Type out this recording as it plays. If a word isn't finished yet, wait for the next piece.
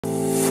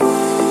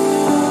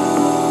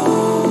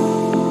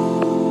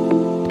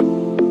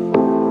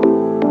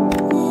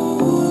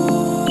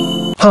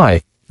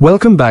Hi,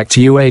 welcome back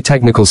to UA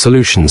Technical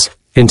Solutions.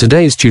 In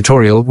today's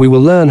tutorial we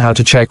will learn how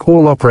to check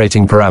all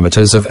operating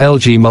parameters of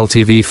LG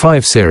Multi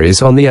V5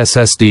 series on the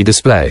SSD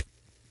display.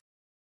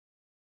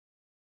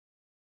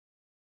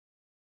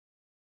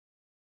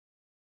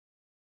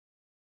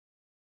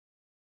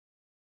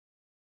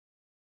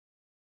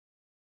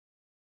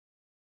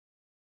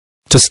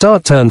 To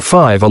start, turn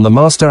 5 on the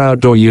master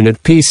outdoor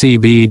unit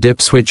PCB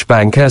dip switch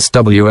bank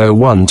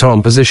SW01 to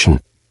on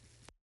position.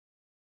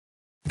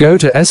 Go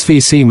to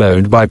SVC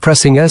mode by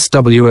pressing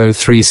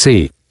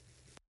SW03C.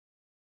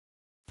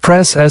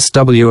 Press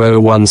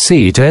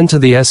SW01C to enter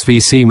the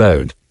SVC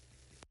mode.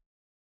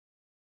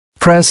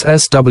 Press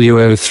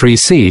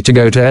SW03C to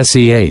go to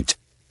SE8.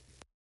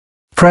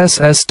 Press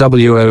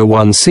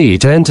SW01C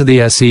to enter the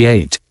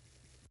SE8.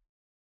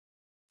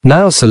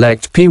 Now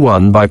select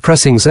P1 by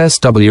pressing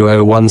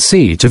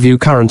SW01C to view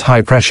current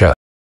high pressure.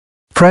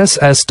 Press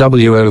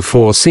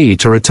SW04C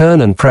to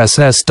return and press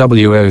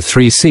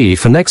SW03C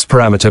for next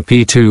parameter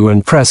P2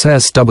 and press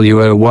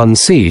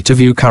SW01C to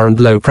view current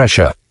low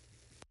pressure.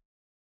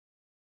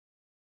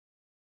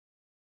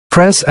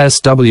 Press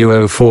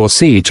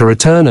SW04C to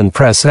return and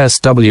press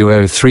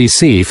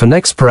SW03C for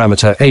next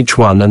parameter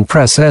H1 and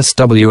press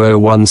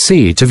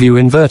SW01C to view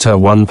inverter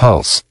 1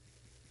 pulse.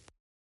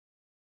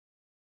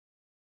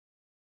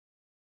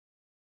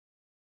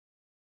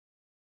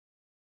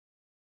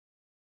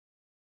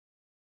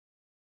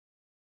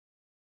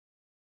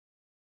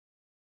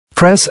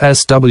 Press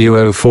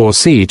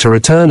SW04C to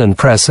return and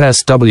press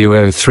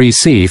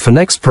SW03C for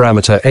next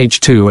parameter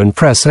H2 and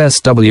press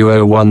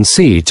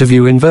SW01C to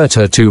view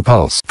inverter 2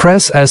 pulse.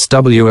 Press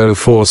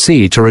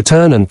SW04C to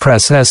return and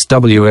press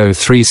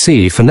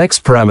SW03C for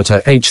next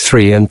parameter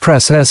H3 and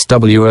press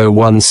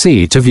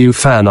SW01C to view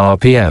fan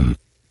RPM.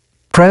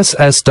 Press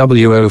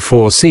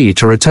SW04C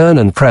to return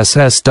and press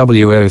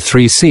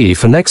SW03C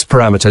for next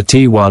parameter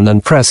T1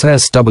 and press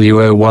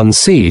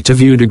SW01C to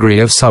view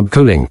degree of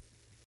subcooling.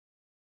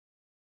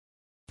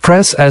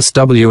 Press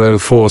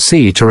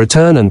SW04C to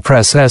return and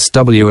press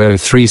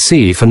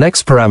SW03C for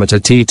next parameter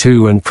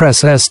T2 and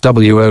press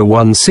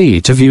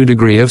SW01C to view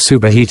degree of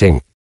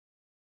superheating.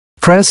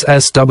 Press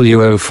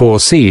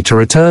SW04C to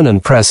return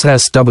and press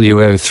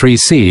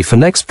SW03C for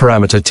next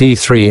parameter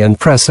T3 and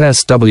press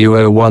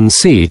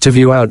SW01C to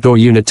view outdoor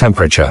unit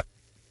temperature.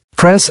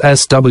 Press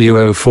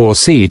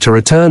SW04C to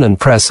return and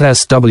press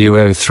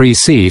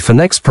SW03C for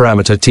next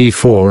parameter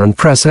T4 and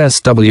press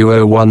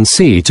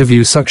SW01C to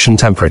view suction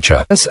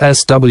temperature. Press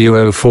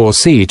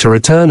SW04C to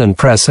return and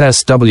press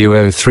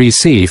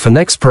SW03C for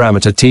next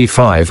parameter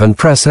T5 and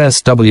press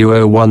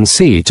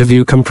SW01C to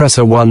view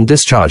compressor 1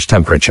 discharge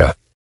temperature.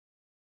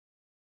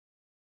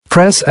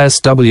 Press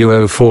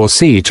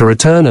SW04C to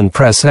return and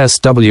press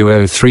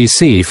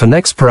SW03C for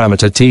next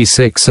parameter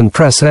T6 and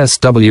press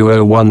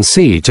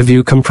SW01C to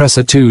view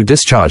compressor 2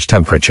 discharge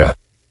temperature.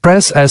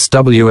 Press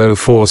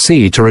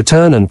SW04C to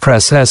return and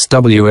press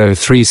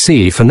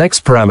SW03C for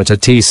next parameter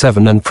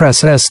T7 and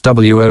press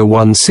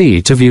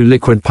SW01C to view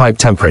liquid pipe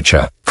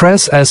temperature.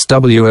 Press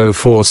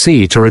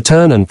SW04C to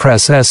return and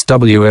press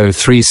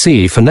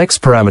SW03C for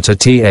next parameter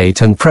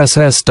T8 and press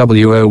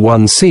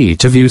SW01C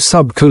to view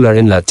subcooler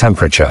inlet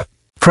temperature.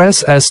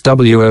 Press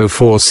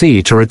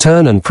SW04C to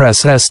return and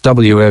press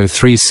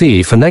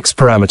SW03C for next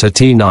parameter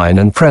T9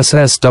 and press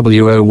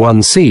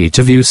SW01C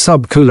to view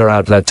subcooler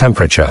outlet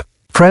temperature.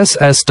 Press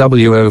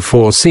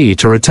SW04C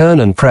to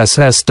return and press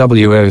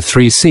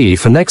SW03C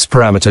for next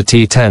parameter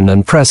T10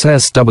 and press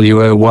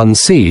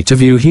SW01C to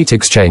view heat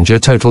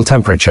exchanger total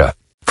temperature.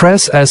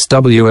 Press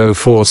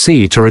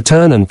SW04C to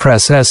return and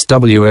press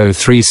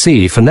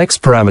SW03C for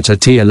next parameter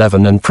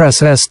T11 and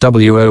press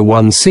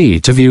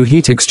SW01C to view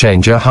heat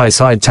exchanger high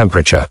side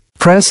temperature.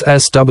 Press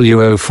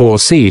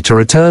SW04C to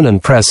return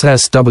and press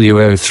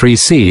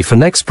SW03C for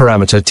next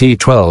parameter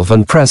T12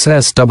 and press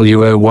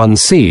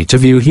SW01C to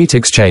view heat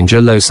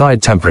exchanger low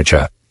side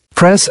temperature.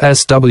 Press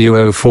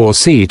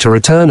SW04C to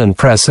return and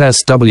press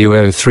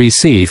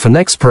SW03C for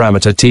next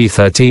parameter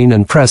T13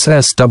 and press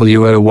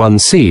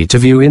SW01C to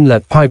view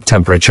inlet pipe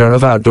temperature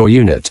of outdoor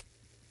unit.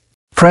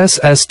 Press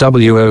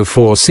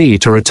SW04C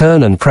to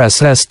return and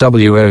press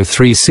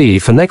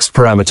SW03C for next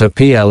parameter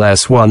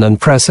PLS1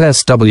 and press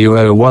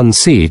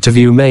SW01C to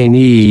view main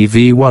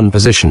EEV1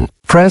 position.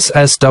 Press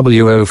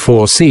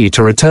SW04C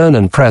to return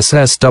and press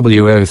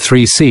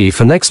SW03C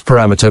for next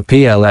parameter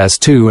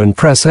PLS2 and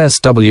press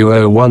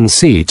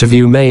SW01C to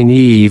view main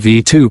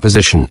EEV2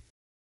 position.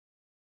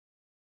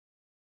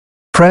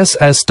 Press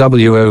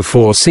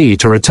SW04C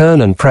to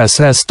return and press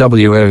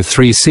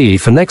SW03C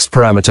for next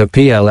parameter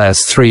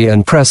PLS3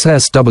 and press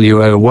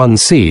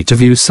SW01C to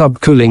view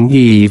subcooling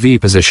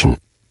EEV position.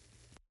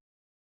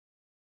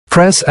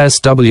 Press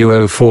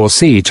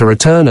SW04C to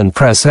return and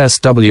press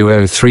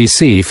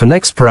SW03C for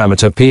next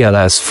parameter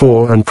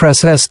PLS4 and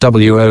press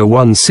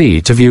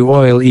SW01C to view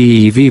oil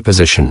EEV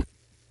position.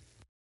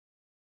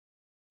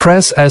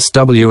 Press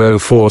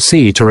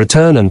SWO4C to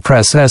return and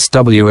press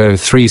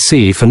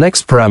SWO3C for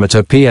next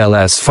parameter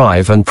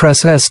PLS5 and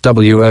press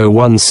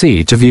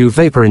SWO1C to view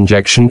vapor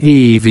injection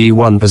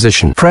EEV1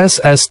 position. Press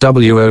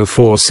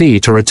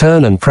SWO4C to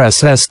return and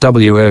press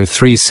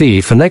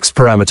SWO3C for next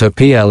parameter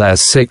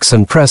PLS6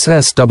 and press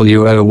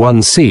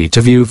SWO1C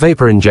to view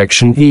vapor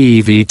injection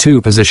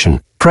EEV2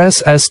 position.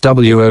 Press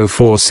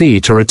SWO4C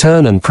to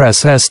return and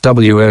press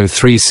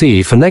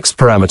SWO3C for next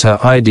parameter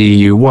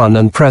IDU1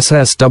 and press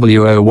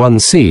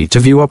SWO1C to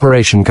view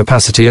operation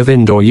capacity of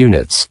indoor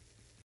units.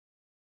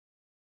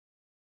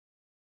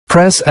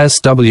 Press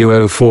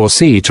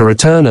SWO4C to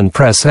return and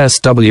press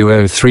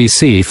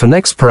SWO3C for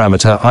next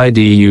parameter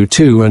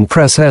IDU2 and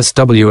press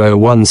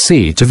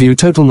SWO1C to view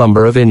total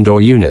number of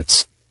indoor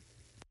units.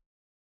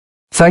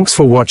 Thanks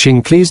for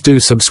watching. Please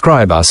do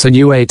subscribe us at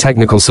UA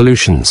Technical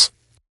Solutions.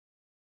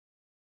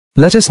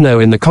 Let us know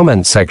in the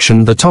comment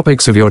section the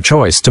topics of your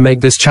choice to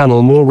make this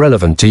channel more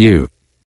relevant to you.